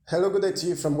Hello, good day to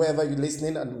you from wherever you're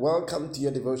listening, and welcome to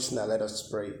your devotional. Let us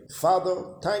pray. Father,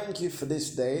 thank you for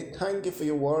this day. Thank you for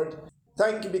your word.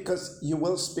 Thank you because you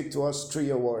will speak to us through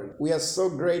your word. We are so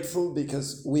grateful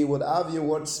because we would have your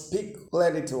word speak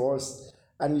clearly to us,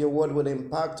 and your word would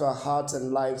impact our hearts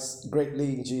and lives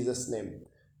greatly in Jesus' name.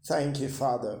 Thank you,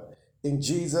 Father. In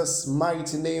Jesus'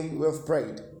 mighty name we have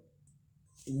prayed.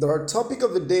 The topic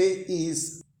of the day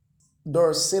is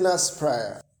the sinner's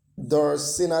prayer. The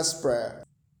sinner's prayer.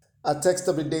 Our text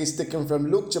of the day is taken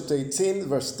from Luke chapter 18,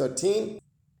 verse 13,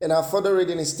 and our further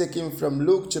reading is taken from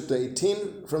Luke chapter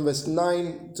 18, from verse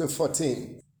 9 to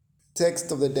 14.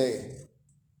 Text of the day.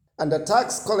 And the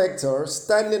tax collector,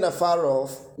 standing afar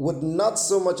off, would not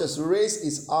so much as raise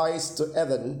his eyes to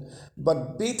heaven,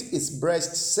 but beat his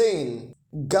breast, saying,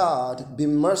 God, be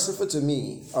merciful to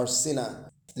me, a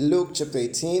sinner. Luke chapter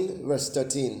 18, verse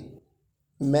 13.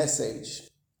 Message.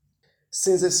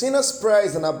 Since the sinner's prayer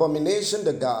is an abomination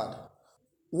to God,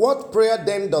 what prayer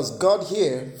then does God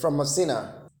hear from a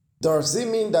sinner? Does it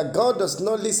mean that God does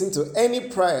not listen to any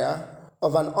prayer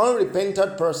of an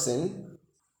unrepentant person?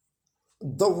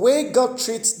 The way God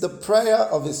treats the prayer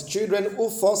of his children who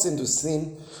falls into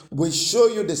sin will show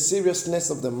you the seriousness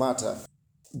of the matter.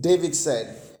 David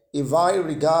said, if I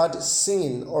regard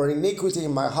sin or iniquity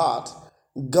in my heart,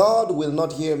 God will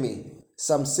not hear me.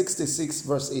 Psalm 66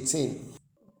 verse 18.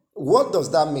 What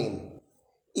does that mean?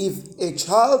 If a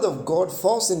child of God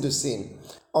falls into sin,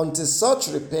 until such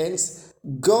repents,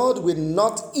 God will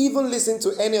not even listen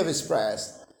to any of his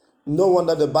prayers. No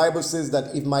wonder the Bible says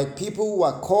that if my people who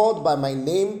are called by my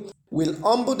name will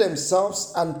humble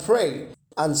themselves and pray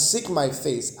and seek my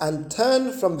face and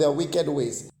turn from their wicked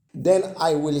ways, then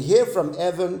I will hear from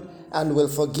heaven and will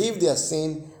forgive their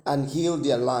sin and heal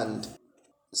their land.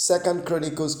 2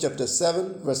 Chronicles chapter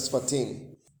 7 verse 14.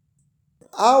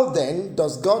 How then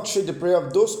does God treat the prayer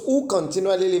of those who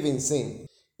continually live in sin?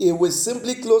 He will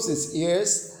simply close his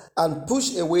ears and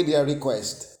push away their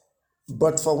request.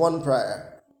 But for one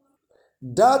prayer.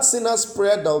 That sinner's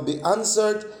prayer that will be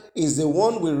answered is the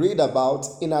one we read about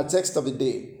in our text of the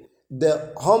day.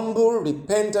 The humble,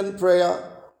 repentant prayer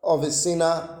of a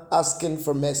sinner asking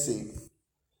for mercy.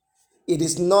 It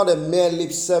is not a mere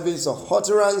lip service or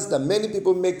utterance that many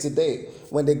people make today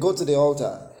when they go to the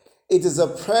altar. It is a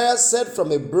prayer said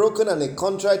from a broken and a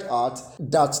contrite heart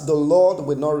that the Lord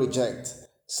will not reject.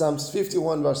 Psalms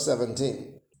 51 verse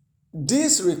 17.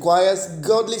 This requires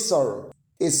godly sorrow,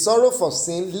 a sorrow for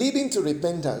sin leading to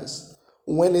repentance.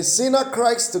 When a sinner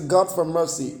cries to God for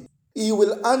mercy, he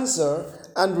will answer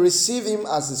and receive him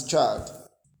as his child.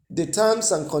 The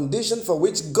terms and conditions for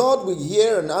which God will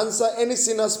hear and answer any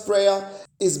sinner's prayer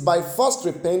is by first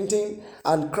repenting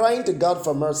and crying to God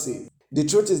for mercy. The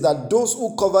truth is that those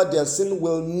who cover their sin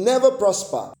will never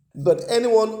prosper, but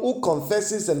anyone who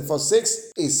confesses and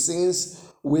forsakes his sins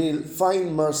will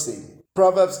find mercy.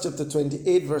 Proverbs chapter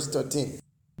 28 verse 13.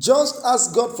 Just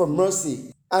ask God for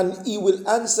mercy and he will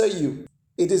answer you.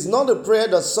 It is not a prayer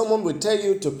that someone will tell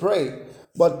you to pray,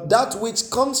 but that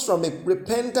which comes from a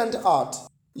repentant heart.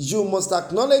 You must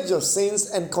acknowledge your sins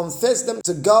and confess them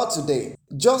to God today,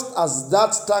 just as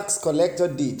that tax collector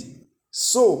did.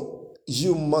 So,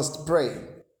 you must pray.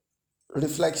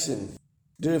 Reflection.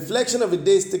 The reflection of the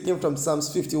day is taken from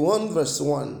Psalms 51 verse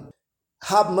 1.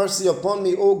 Have mercy upon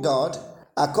me, O God,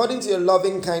 according to your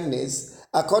loving kindness,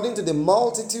 according to the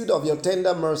multitude of your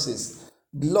tender mercies.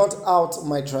 Blot out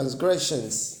my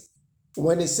transgressions.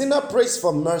 When a sinner prays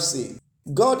for mercy,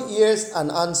 God hears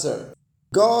and answers.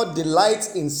 God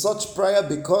delights in such prayer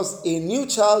because a new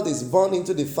child is born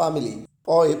into the family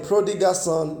or a prodigal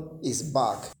son is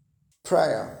back.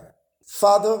 Prayer.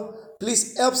 Father,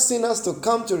 please help sinners to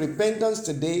come to repentance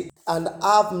today and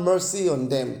have mercy on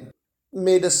them.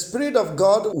 May the Spirit of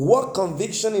God work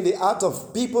conviction in the heart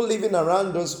of people living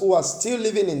around us who are still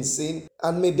living in sin,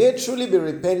 and may they truly be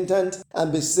repentant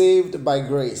and be saved by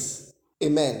grace.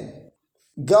 Amen.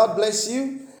 God bless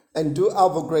you and do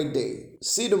have a great day.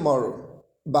 See you tomorrow.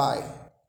 Bye.